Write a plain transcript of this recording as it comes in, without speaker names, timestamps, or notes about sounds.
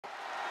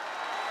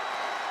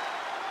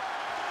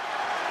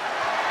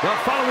The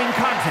following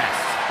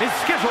contest is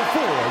scheduled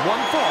for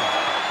one fall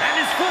and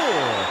is for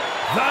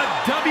the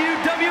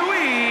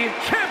WWE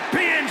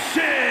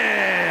Championship.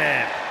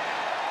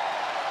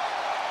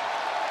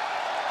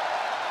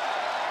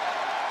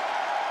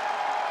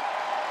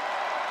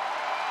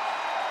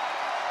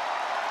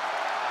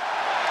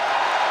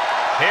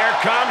 Here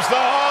comes the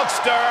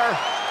Hulkster.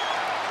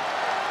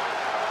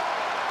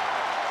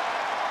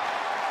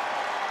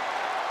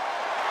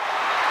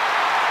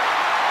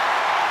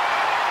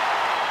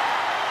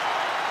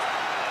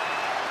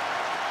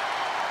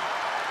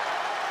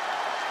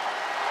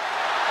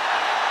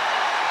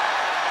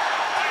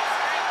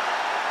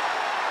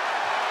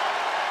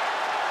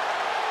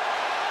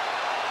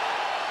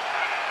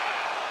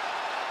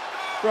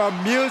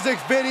 From music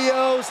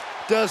videos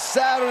to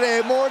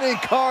Saturday morning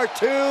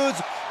cartoons,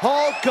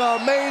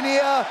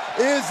 Hulkamania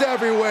is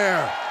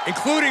everywhere.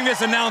 Including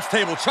this announce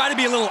table. Try to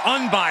be a little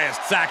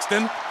unbiased,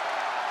 Saxton.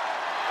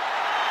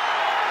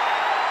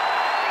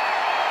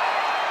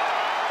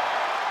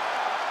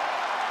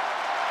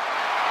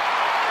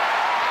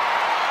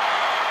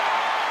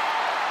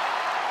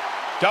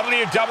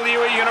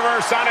 WWE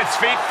Universe on its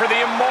feet for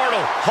the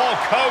immortal Hulk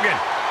Hogan.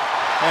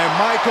 And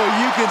Michael,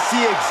 you can see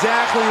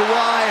exactly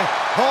why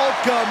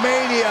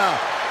Hulkamania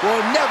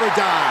will never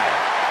die.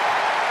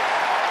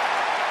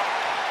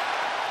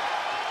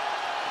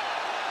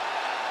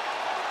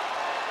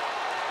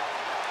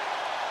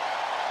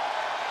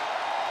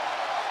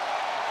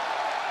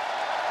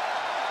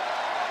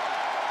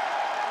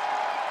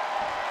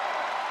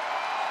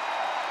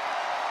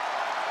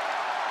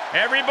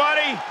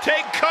 Everybody,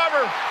 take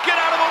cover. Get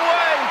out of the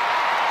way.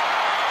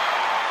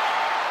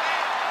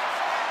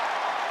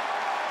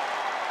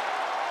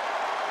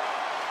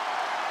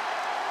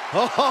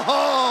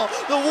 Oh,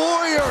 the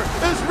Warrior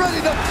is ready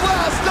to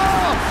blast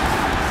off!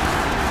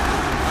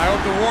 I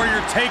hope the Warrior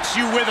takes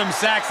you with him,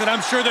 Saxton.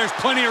 I'm sure there's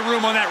plenty of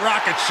room on that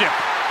rocket ship.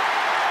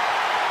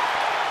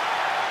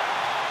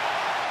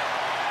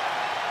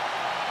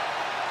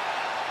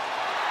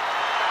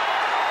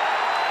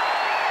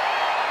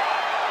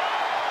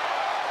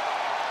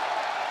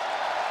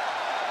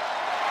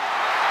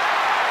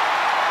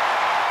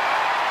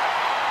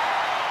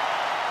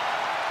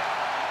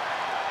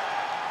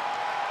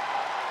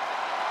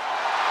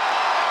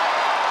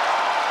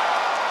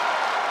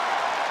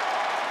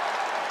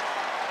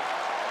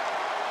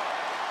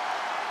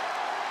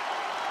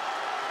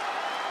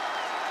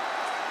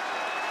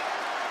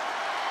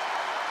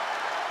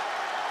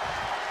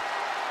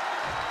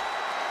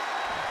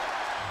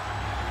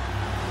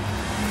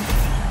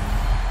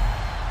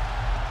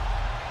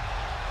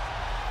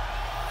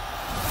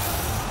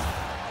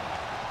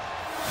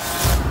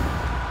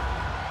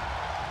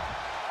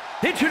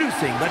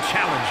 Introducing the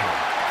challenger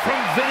from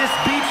Venice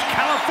Beach,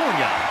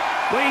 California,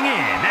 weighing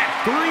in at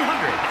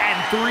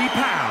 303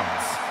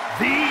 pounds,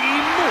 the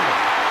immortal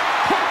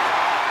Hulk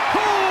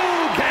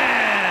Hogan!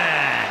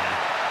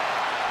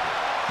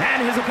 And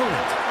his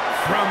opponent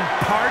from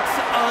parts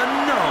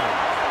unknown,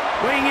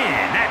 weighing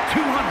in at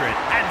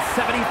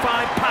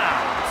 275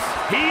 pounds,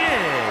 he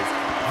is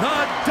the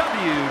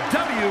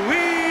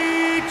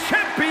WWE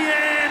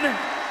Champion,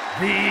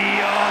 the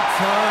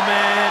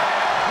Ultimate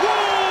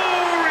Warrior!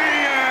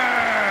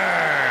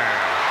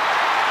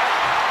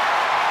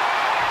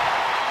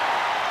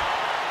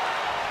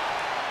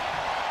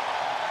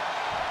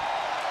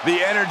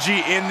 The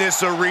energy in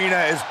this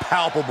arena is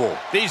palpable.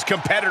 These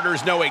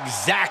competitors know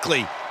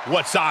exactly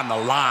what's on the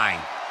line.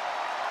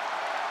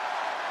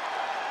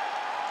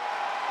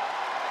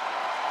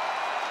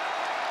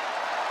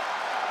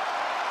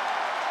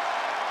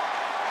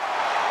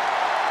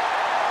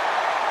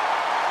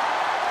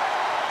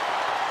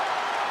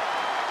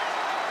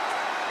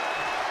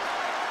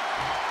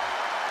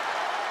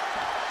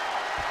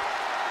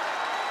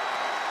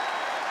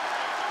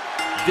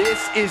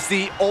 This is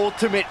the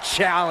ultimate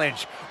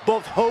challenge.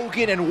 Both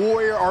Hogan and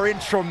Warrior are in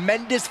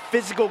tremendous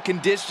physical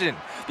condition.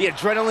 The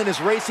adrenaline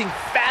is racing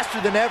faster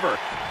than ever.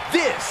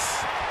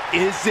 This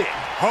is it.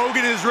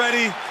 Hogan is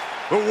ready.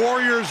 The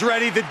Warrior is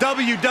ready. The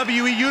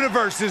WWE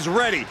Universe is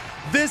ready.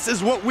 This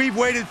is what we've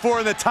waited for,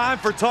 and the time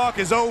for talk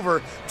is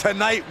over.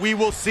 Tonight, we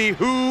will see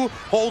who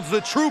holds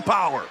the true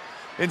power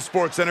in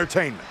sports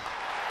entertainment.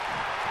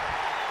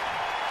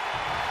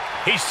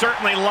 He's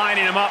certainly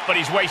lining him up, but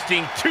he's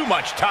wasting too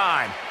much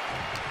time.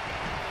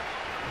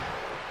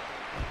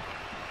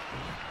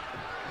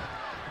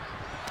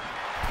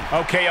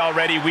 Okay,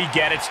 already, we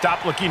get it.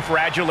 Stop looking for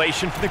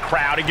adulation from the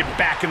crowd and get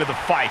back into the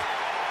fight.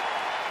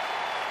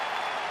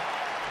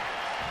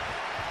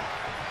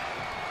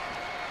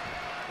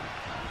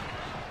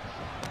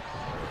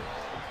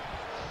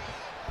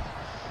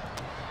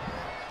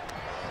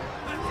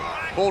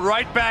 Pulled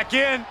right back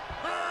in.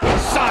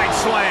 Side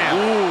slam.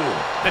 Ooh.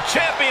 The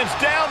champion's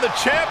down. The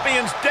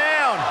champion's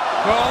down.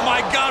 Oh,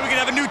 my God, we can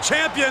have a new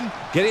champion.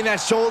 Getting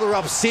that shoulder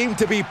up seemed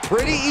to be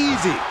pretty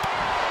easy.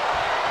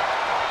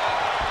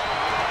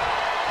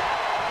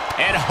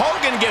 And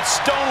Hogan gets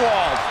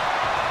stonewalled.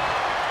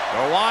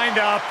 The wind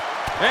up.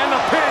 And the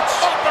pitch.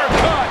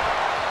 Uppercut.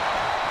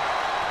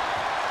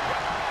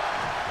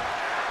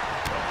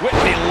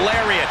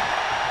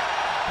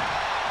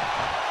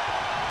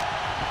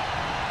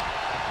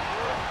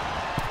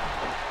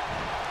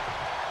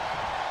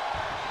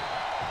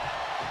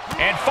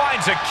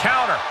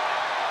 counter.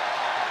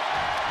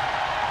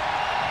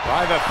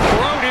 By the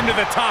throat into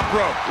the top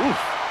rope. Oof.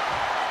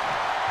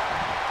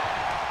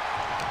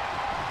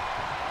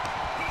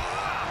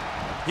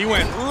 He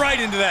went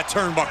right into that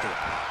turnbuckle.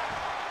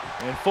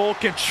 In full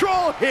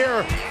control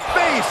here,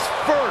 face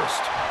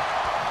first.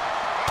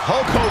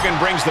 Hulk Hogan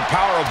brings the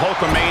power of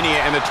Hulkamania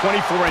and the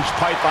 24-inch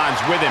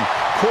pythons with him.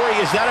 Corey,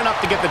 is that enough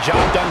to get the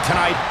job done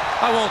tonight?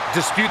 I won't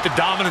dispute the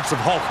dominance of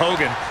Hulk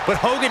Hogan, but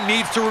Hogan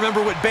needs to remember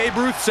what Babe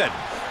Ruth said.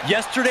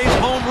 Yesterday's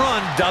home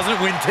run doesn't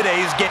win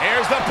today's game.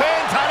 Here's the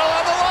pin, title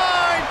on the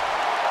line.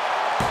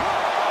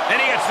 And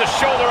he gets the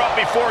shoulder up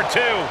before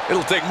two.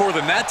 It'll take more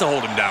than that to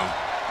hold him down.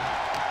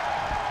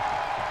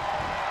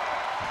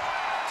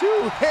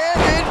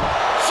 Two-handed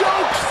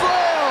choke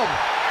slam.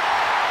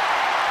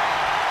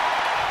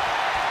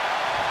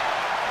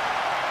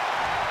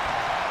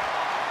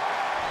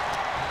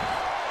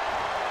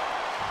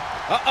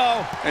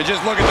 Uh-oh. And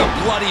just look at the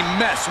bloody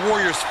mess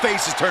Warrior's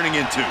face is turning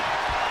into.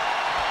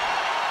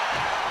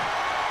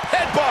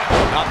 Headbutt.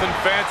 Nothing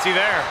fancy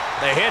there.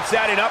 The hit's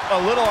adding up a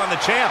little on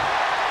the champ.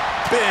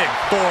 Big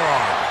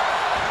forearm.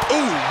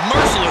 Ooh,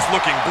 merciless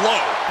looking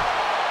blow.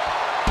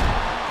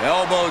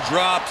 Elbow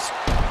drops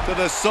to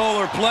the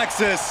solar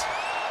plexus.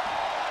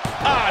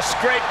 Ah,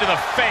 straight to the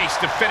face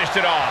to finish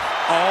it off.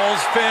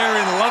 All's fair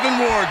in love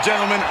and war,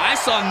 gentlemen. I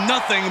saw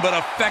nothing but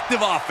effective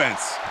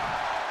offense.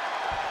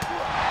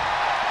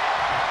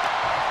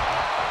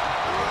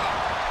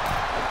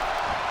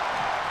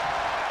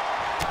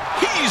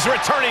 He's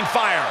returning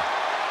fire.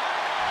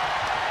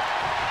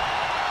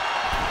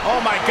 Oh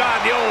my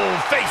God, the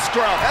old face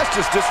scrub. That's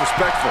just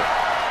disrespectful.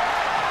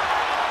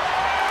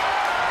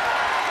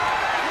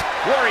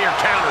 Warrior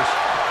counters.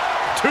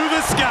 To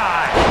the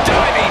sky.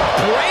 Diving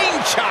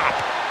brain chop.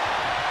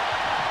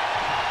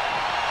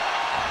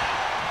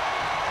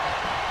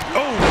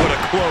 Oh, what a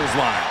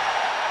clothesline.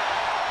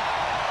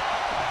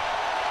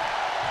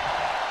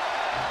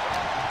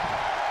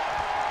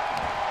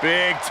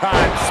 Big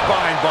time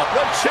spine buster.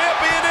 The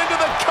champion into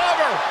the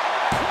cover.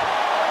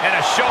 And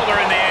a shoulder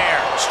in the air.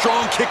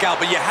 Strong kick out,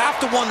 but you have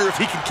to wonder if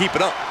he can keep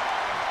it up.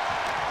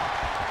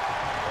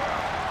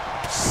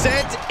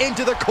 Sent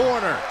into the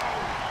corner.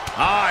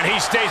 Ah, and he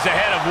stays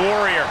ahead of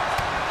Warrior.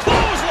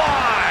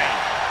 Clothesline!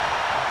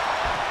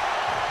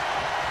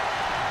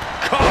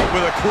 Caught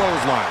with a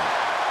clothesline.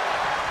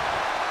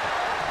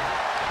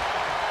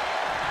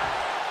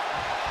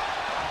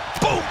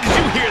 Boom! Did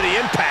you hear the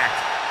impact?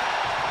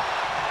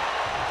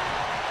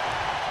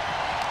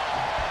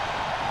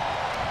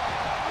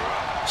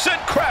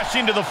 Sent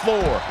crashing to the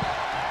floor.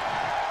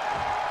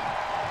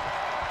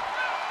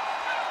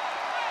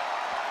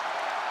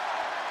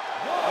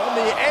 On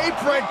the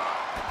apron.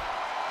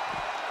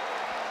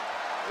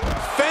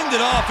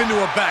 Fended off into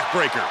a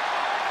backbreaker.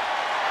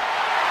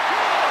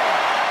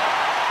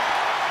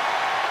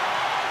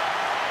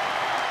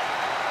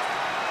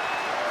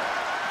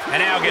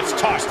 And now gets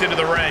tossed into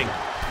the ring.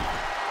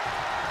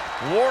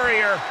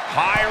 Warrior,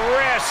 high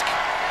risk.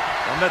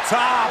 From the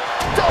top.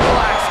 Double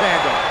axe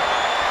handle.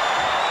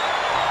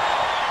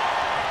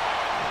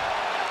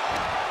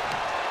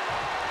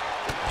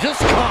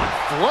 Just caught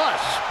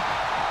flush.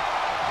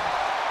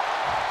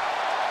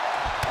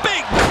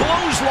 Big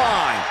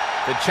clothesline.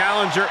 The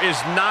challenger is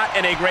not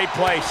in a great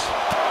place.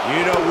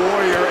 You know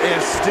Warrior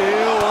is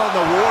still on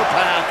the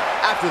warpath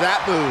after that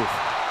move.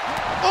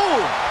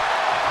 Ooh!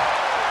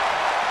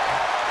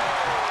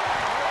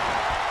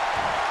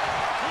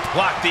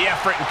 Blocked the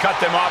effort and cut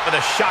them off with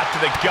a shot to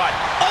the gut.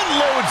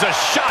 Unloads a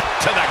shot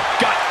to the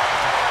gut.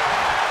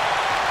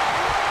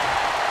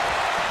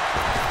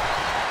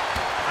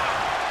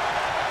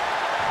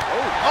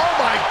 Oh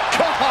my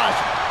gosh!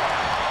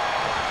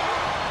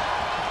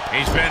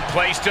 He's been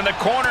placed in the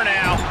corner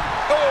now.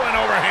 Oh, an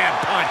overhand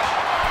punch.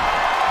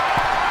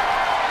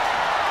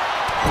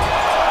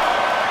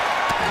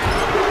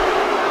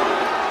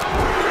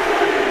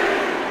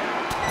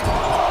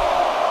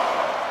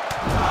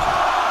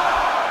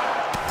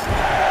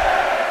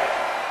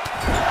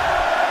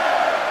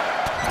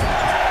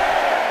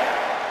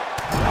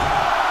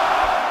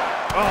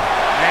 Oh,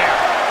 man.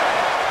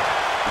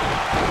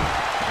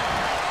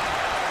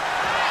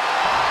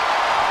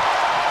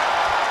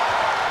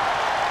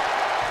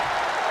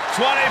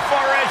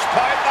 24-inch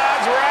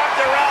pythons wrapped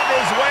around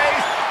his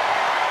waist.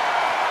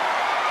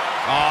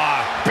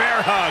 Ah,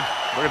 bear hug.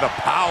 Look at the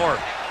power.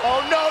 Oh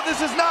no,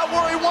 this is not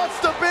where he wants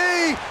to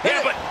be!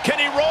 Yeah, but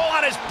can he roll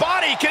on his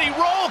body? Can he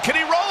roll? Can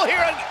he roll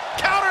here and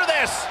counter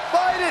this?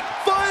 Fight it!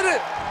 Fight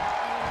it!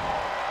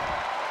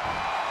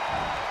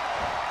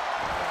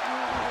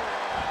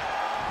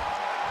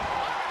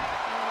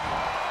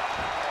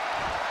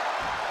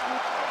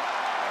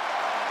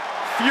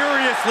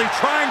 Furiously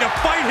trying to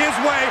fight his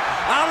way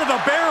out of the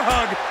bear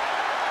hug.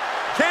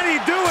 Can he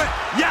do it?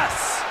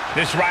 Yes!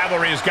 This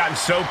rivalry has gotten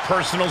so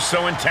personal,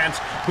 so intense.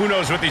 Who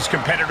knows what these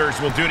competitors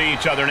will do to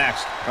each other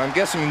next? I'm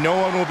guessing no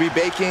one will be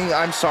baking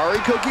I'm sorry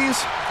cookies?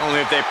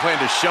 Only if they plan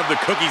to shove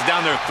the cookies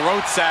down their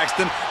throats,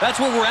 Saxton. That's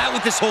where we're at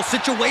with this whole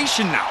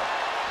situation now.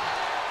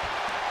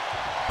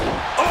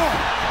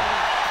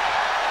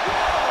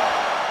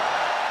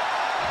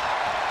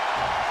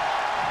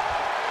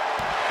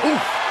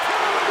 Oof.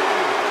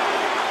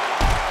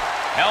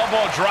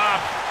 Elbow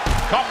drop.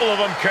 Couple of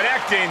them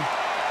connecting.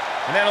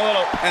 And then a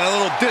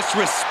little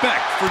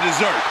disrespect for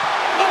dessert.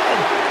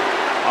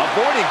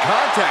 Avoiding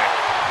contact.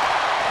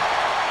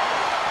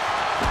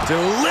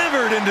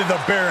 Delivered into the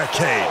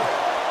barricade.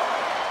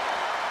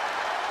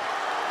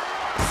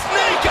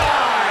 Snake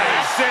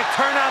eyes! That's it.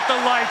 Turn out the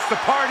lights. The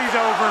party's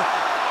over.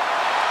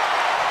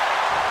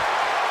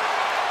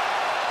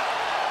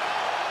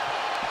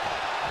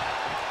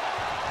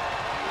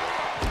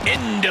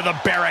 into the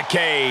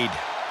barricade.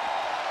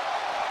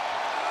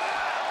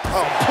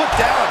 Oh, put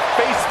down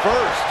face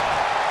first.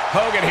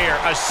 Hogan here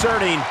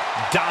asserting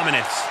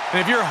dominance.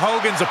 And if you're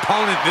Hogan's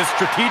opponent, this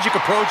strategic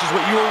approach is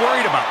what you were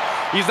worried about.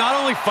 He's not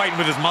only fighting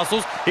with his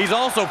muscles, he's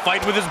also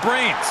fighting with his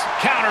brains.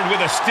 Countered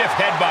with a stiff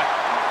headbutt.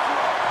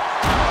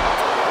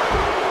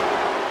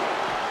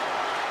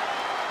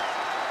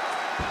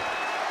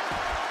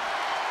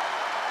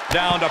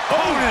 Down to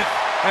opponent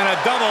and a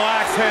double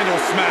axe handle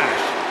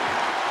smash.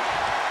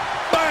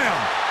 Bam!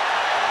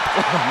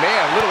 Oh,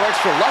 man, a little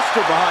extra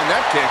luster behind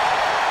that kick.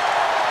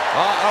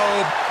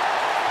 Uh-oh.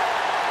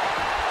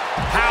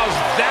 How's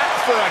that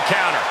for a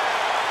counter?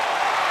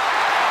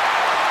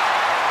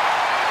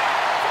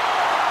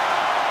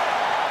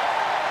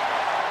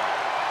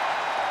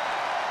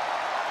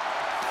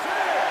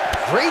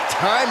 Great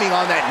timing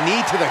on that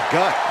knee to the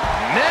gut.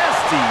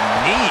 Nasty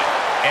knee.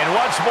 And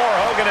once more,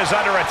 Hogan is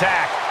under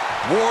attack.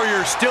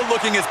 Warrior still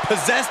looking as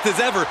possessed as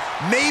ever,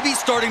 maybe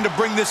starting to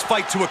bring this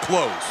fight to a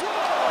close.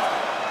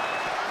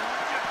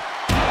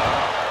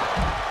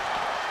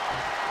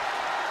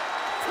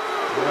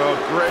 Oh,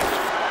 great.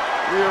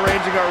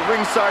 Rearranging our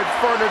ringside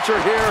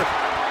furniture here.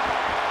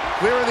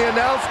 Clearing the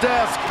announce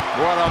desk.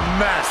 What a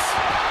mess.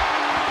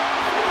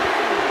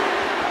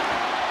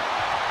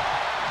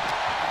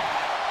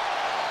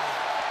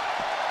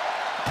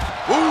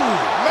 Ooh,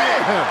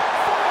 man.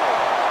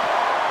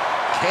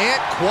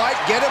 Can't quite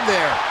get him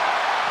there.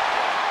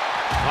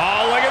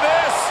 Oh, look at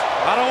this.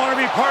 I don't want to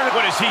be part of it.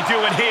 What is he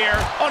doing here?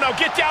 Oh, no,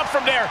 get down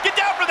from there. Get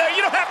down from there. You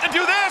don't have to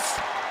do this.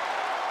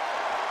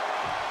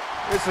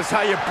 This is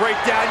how you break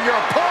down your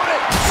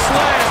opponent.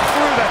 Slam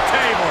through the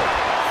table.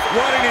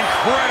 What an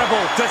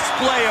incredible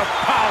display of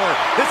power.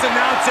 This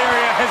announce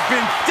area has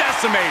been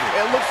decimated.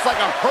 It looks like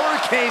a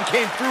hurricane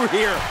came through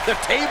here. The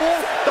table,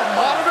 the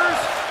monitors,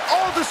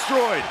 all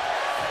destroyed.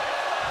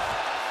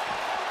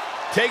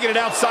 Taking it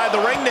outside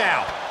the ring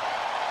now.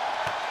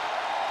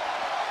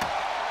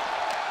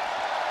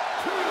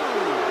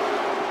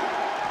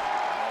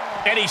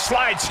 And he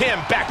slides him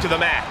back to the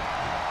mat.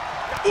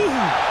 Ooh.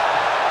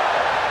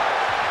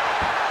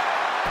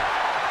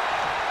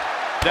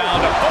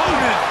 Down to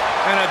opponent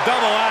and a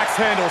double axe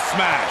handle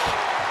smash.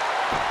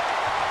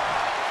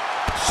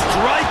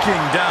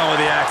 Striking down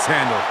with the axe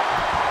handle.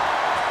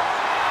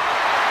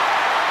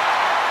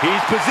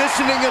 He's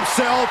positioning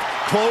himself,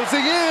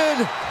 closing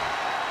in.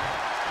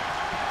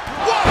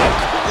 What a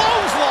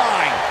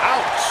clothesline!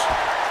 Ouch!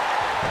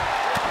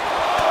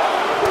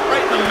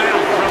 Right in the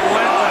mouth.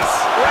 Relentless.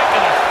 Right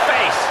in the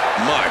face.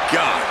 My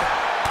God.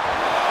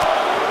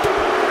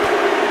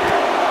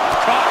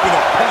 Caught with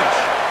a punch.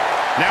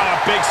 Now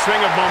a big swing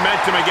of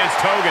momentum against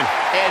Hogan.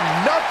 And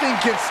nothing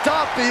can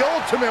stop the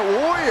Ultimate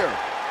Warrior.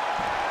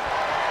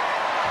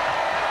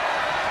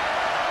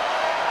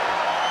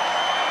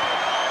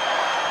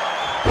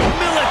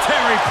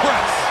 Military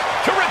press.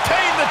 To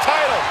retain the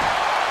title.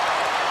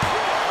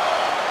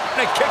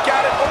 And a kick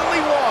out at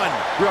only one.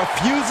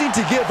 Refusing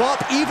to give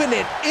up even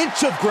an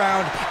inch of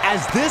ground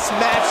as this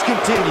match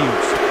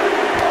continues.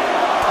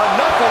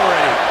 Enough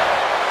already.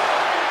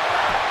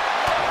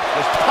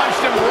 Just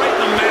punched him right in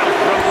the mouth.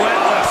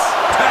 Relentless.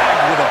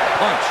 Tagged with a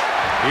punch.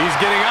 He's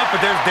getting up,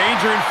 but there's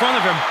danger in front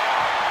of him.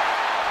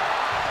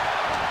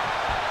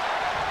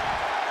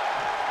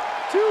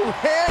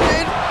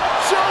 Two-handed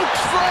choke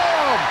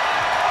slam.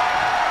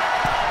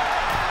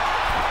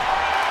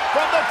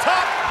 From the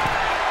top.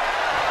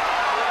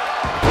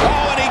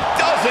 Oh, and he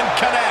doesn't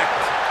connect.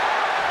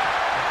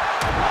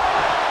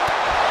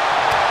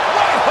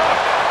 Right hook.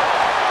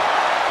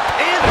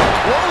 And a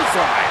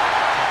clothesline.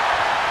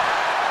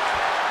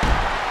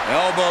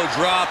 Elbow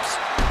drops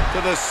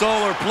to the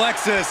solar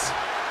plexus.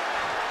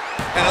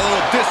 And a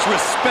little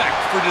disrespect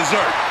for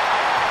dessert.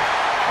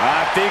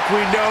 I think we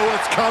know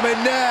what's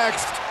coming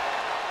next.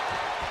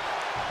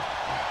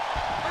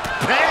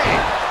 Bang!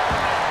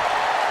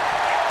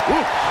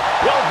 Ooh,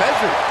 well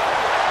measured.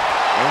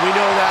 And we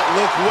know that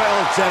look well,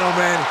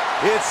 gentlemen.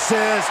 It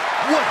says,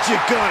 what you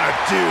gonna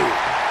do?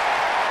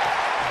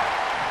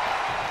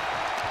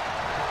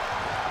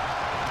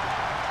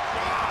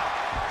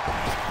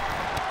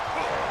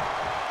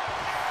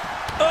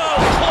 Oh,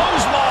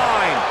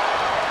 clothesline!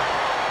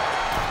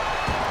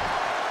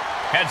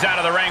 Heads out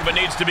of the ring, but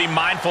needs to be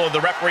mindful of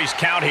the referee's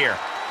count here.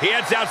 He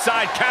heads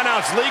outside.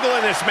 Countouts legal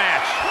in this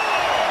match.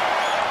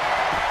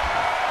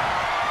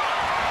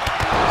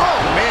 Oh,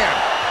 man.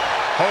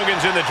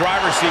 Hogan's in the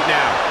driver's seat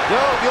now.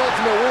 No, the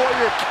Ultimate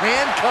Warrior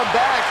can come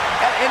back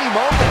at any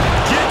moment.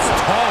 Gets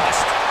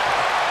tossed.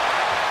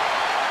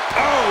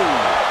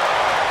 Oh!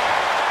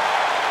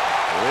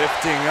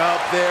 lifting up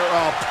their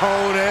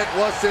opponent.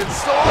 What's in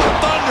store?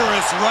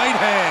 Thunderous right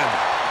hand.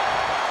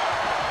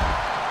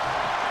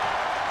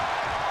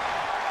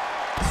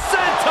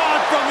 Senton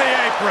from the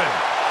apron.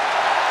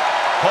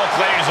 Hulk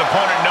letting his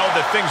opponent know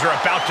that things are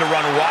about to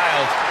run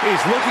wild.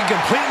 He's looking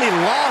completely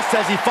lost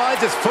as he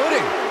finds his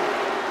footing.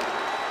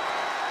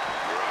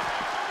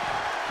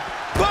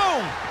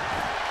 Boom!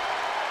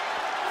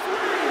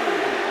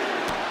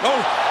 Oh!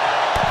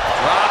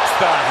 Drops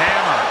the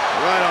hammer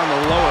right on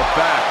the lower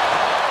back.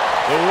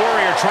 The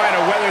Warrior trying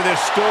to weather this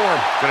storm.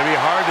 Gonna be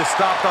hard to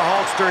stop the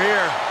Hulkster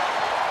here.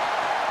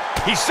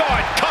 He saw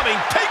it coming,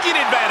 taking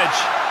advantage.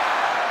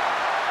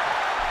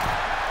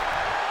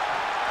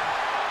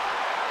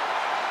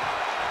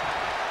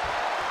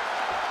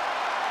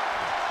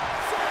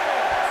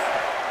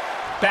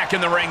 Back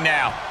in the ring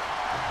now.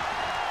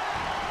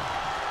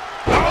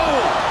 Oh,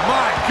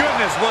 my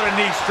goodness, what a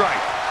knee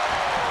strike.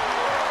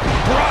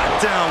 Brought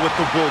down with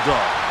the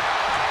Bulldog.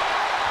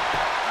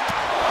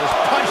 Just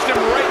punched him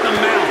right in the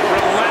mouth.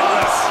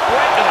 Relentless.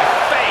 Right to the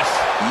face.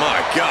 My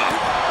God.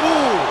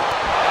 Ooh.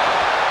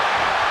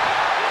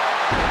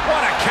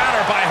 What a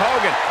counter by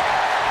Hogan.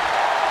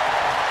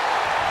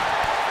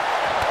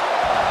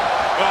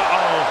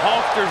 Uh-oh,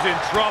 Hulkster's in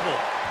trouble.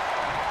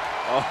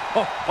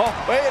 Oh,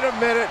 wait a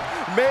minute.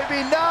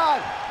 Maybe not.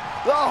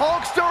 The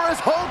Hulkster is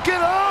hulking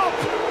up.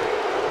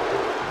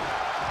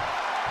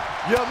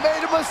 You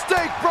made a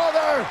mistake,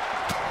 brother.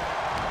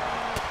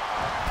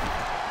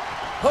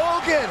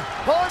 Hogan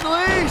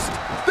unleashed.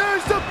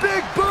 There's the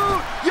big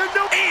boot. You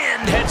know.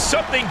 And had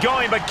something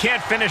going but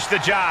can't finish the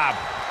job.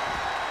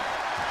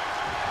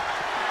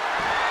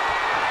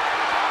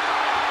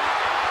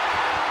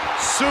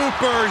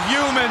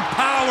 Superhuman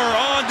power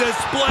on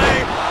display.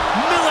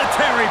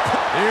 Military.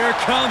 Here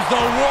comes the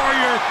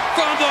Warrior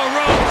from the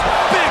ropes.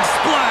 Big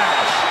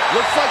splash.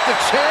 Looks like the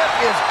champ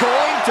is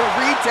going to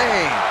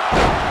retain.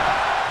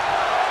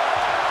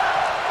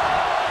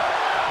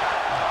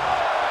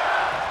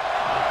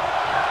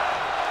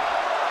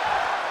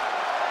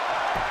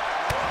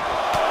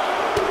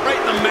 Right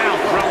in the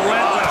mouth.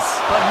 Relentless.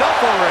 Enough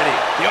already.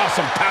 The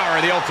awesome power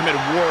of the Ultimate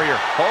Warrior.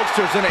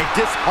 Hulkster's in a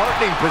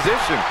disheartening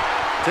position.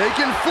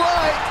 Taking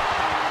flight.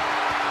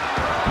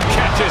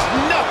 Catches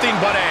nothing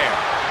but air.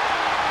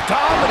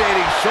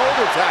 Dominating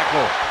shoulder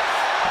tackle.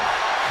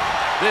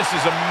 This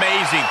is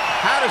amazing.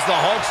 How does the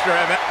Hulkster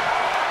have it?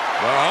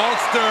 The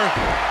Hulkster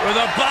with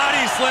a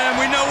body slam.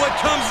 We know what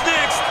comes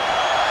next.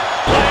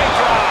 Leg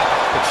drop.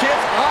 The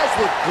champ's eyes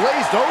look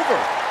glazed over.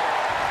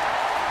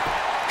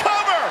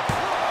 Cover.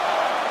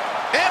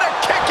 And a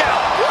kick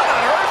out. What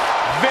on earth?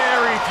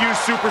 Very few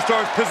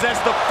superstars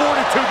possess the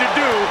fortitude to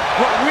do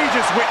what we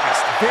just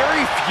witnessed.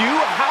 Very few?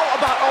 How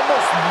about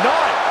almost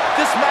none?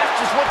 This match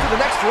just went to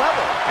the next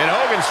level. And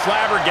Hogan's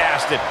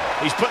flabbergasted.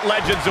 He's put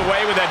legends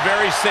away with that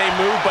very same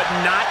move, but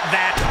not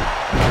that.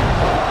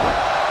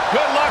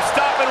 Good luck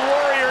stopping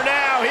Warrior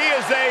now. He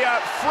is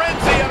a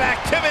frenzy of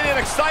activity and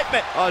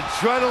excitement.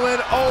 Adrenaline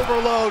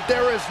overload.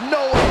 There is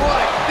no one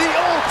like the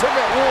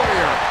Ultimate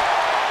Warrior.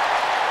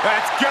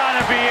 That's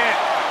gotta be it.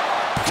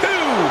 2.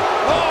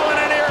 Oh, and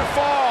a near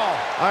fall.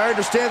 I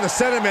understand the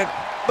sentiment,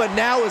 but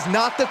now is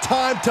not the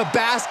time to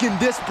bask in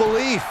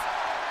disbelief.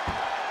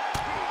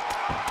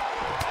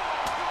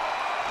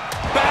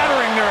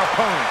 Battering their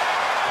opponent.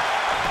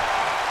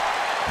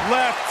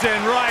 Left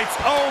and rights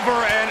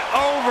over and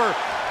over.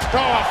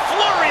 Oh, a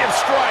flurry of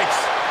strikes.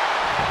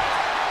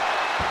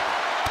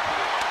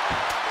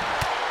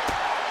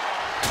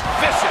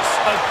 Vicious,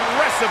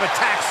 aggressive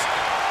attacks.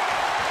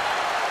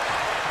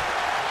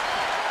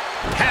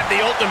 Have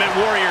the Ultimate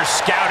Warrior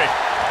scouted.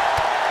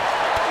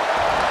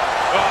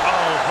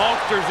 Uh-oh,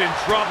 Hulkster's in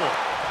trouble.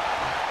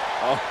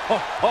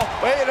 Oh,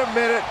 wait a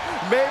minute.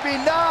 Maybe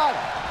not.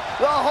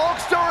 The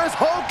Hulkster is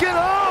hulking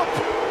up.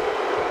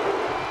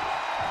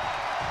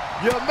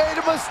 You made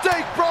a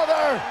mistake,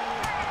 brother.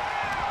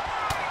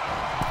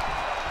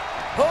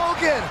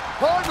 Hogan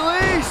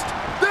unleashed.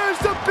 There's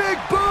the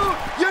big boot.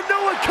 You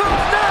know what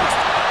comes next.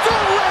 The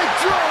leg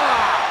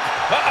drop.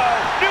 Uh-oh,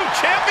 new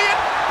champion.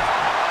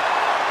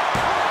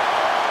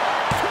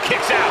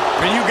 Kicks out.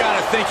 And you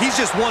gotta think he's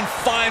just one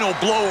final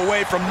blow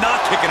away from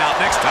not kicking out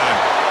next time.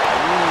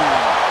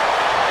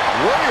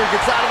 Warrior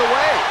gets out of the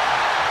way.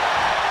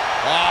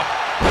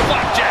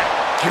 Flapjack.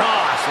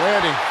 Gosh,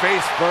 landing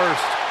face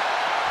first.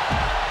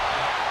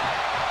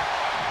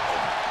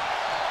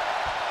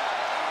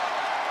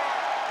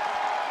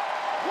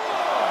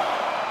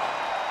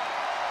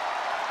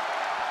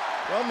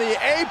 From the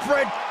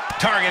apron.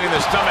 Targeting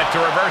the stomach to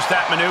reverse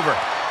that maneuver.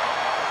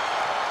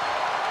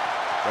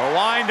 The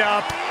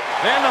wind-up.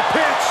 And the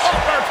pitch.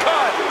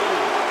 Uppercut.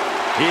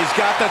 He's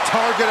got the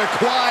target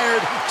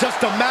acquired.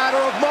 Just a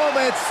matter of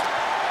moments.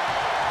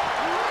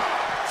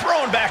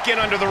 Thrown back in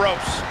under the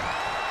ropes.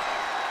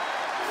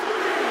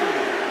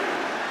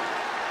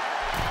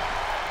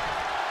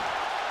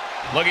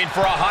 Looking for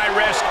a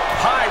high-risk,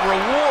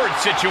 high-reward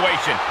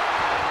situation.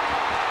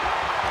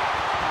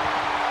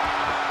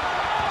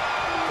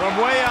 From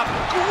way up.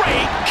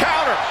 Great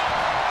counter.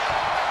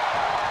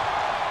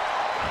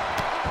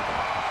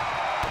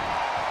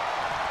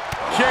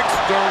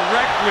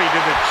 directly to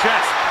the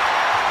chest.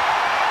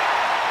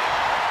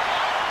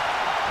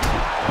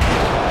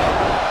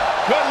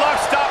 Good luck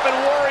stopping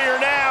Warrior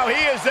now.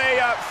 He is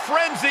a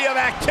frenzy of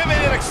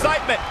activity and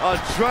excitement.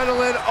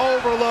 Adrenaline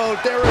overload.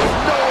 There is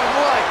no one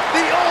like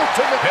the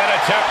ultimate. Pin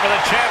attempt for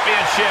the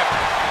championship.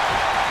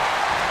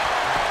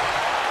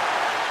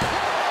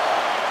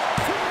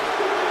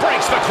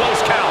 Breaks the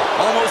close count.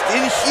 Almost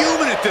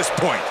inhuman at this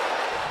point.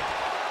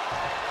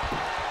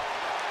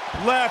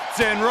 Lefts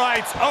and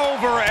rights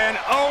over and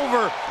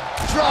over.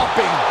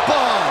 Dropping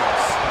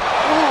bombs.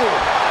 Ooh.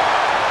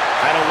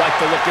 I don't like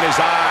the look in his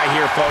eye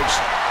here, folks.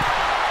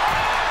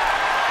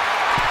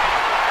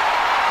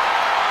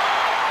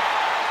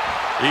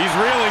 He's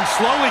reeling,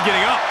 slowly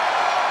getting up.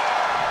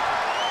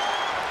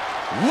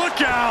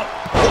 Look out!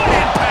 What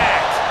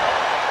impact!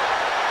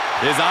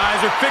 His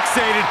eyes are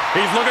fixated.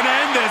 He's looking to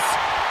end this.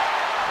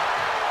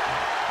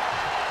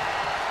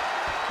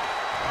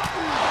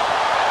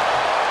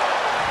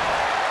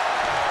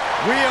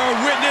 We are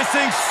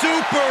witnessing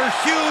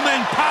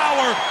superhuman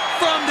power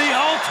from the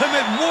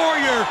Ultimate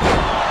Warrior.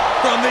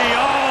 From the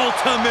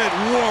Ultimate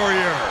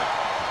Warrior.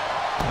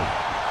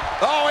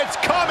 Oh, it's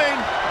coming!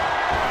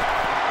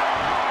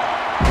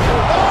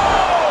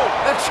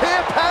 The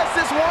champ has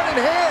this one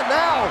in hand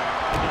now.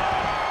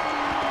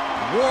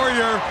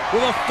 Warrior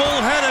with a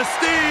full head of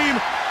steam.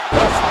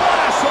 The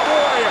splash of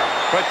Warrior!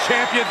 But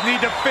champions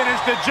need to finish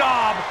the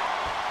job.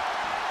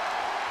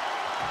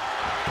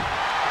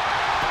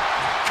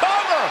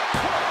 Cover!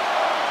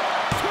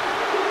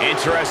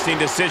 Interesting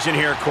decision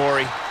here,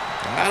 Corey.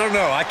 I don't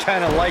know. I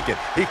kind of like it.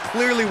 He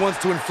clearly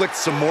wants to inflict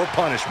some more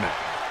punishment.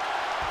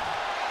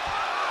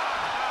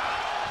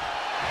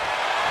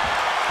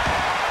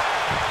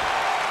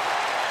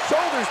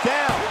 Shoulders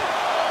down.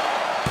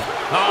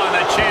 Oh, and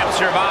the champ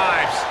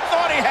survives.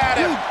 Thought he had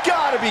him. You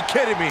gotta be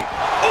kidding me.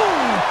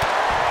 Ooh!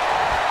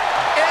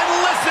 And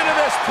listen to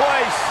this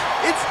place.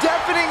 It's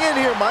deafening in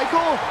here,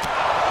 Michael.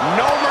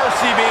 No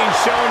mercy being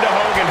shown to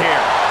Hogan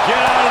here. Get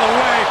out of the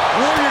way.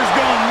 Warrior's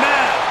going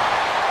mad.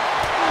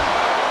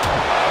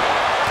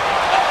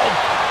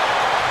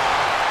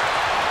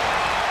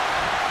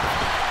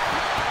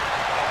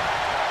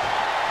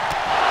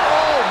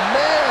 Oh,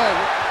 man.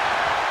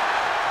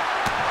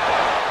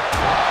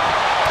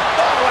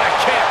 Oh, what a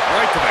kick.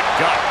 Right to the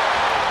gut.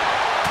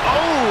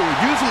 Oh,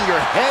 using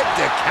your head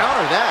to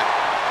counter that.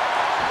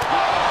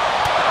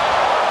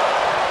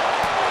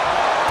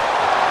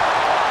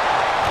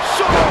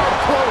 Short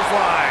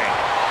clothesline.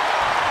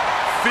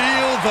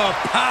 Feel the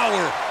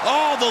power.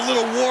 All the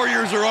little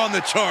warriors are on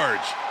the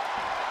charge.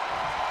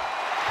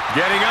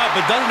 Getting up,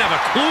 but doesn't have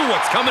a clue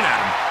what's coming at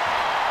him.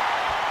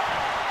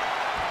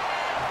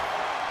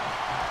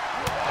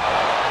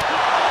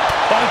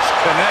 Punch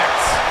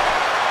connects.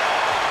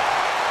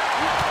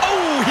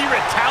 Oh, he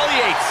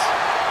retaliates.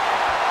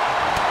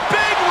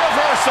 Big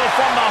reversal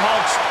from the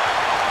Hulkster.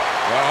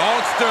 The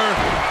Hulkster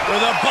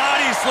with a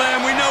body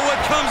slam. We know what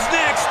comes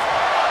next.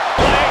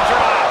 Leg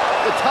drop.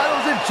 The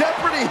title's in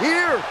jeopardy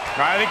here.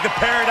 I think the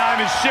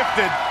paradigm has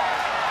shifted.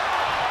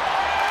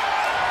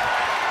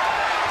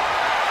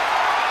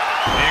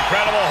 The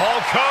incredible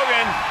Hulk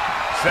Hogan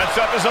sets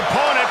up his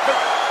opponent for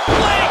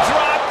leg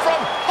drop from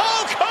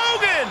Hulk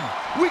Hogan.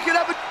 We could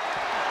have a...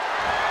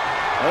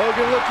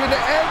 Hogan looking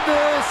to end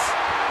this.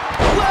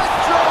 Leg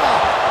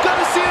drop.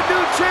 Gonna see a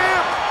new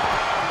champ.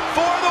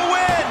 For the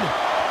win.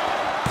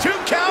 2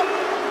 count.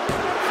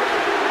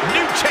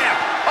 New champ.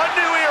 A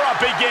new era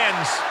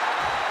begins.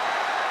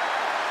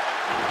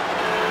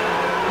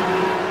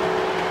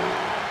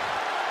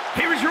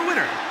 Here is your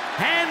winner,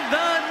 and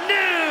the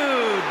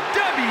new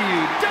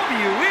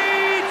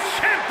WWE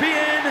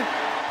Champion,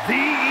 the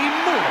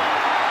Immortal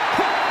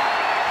Hulk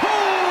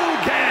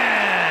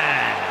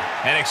Hogan.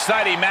 An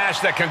exciting match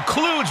that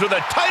concludes with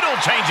a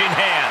title-changing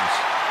hands.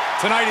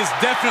 Tonight is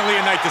definitely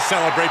a night to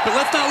celebrate, but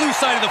let's not lose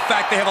sight of the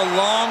fact they have a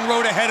long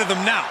road ahead of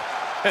them now.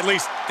 At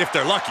least, if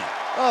they're lucky.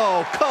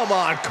 Oh, come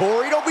on,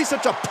 Corey. Don't be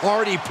such a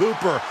party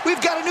pooper.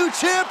 We've got a new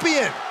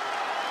champion.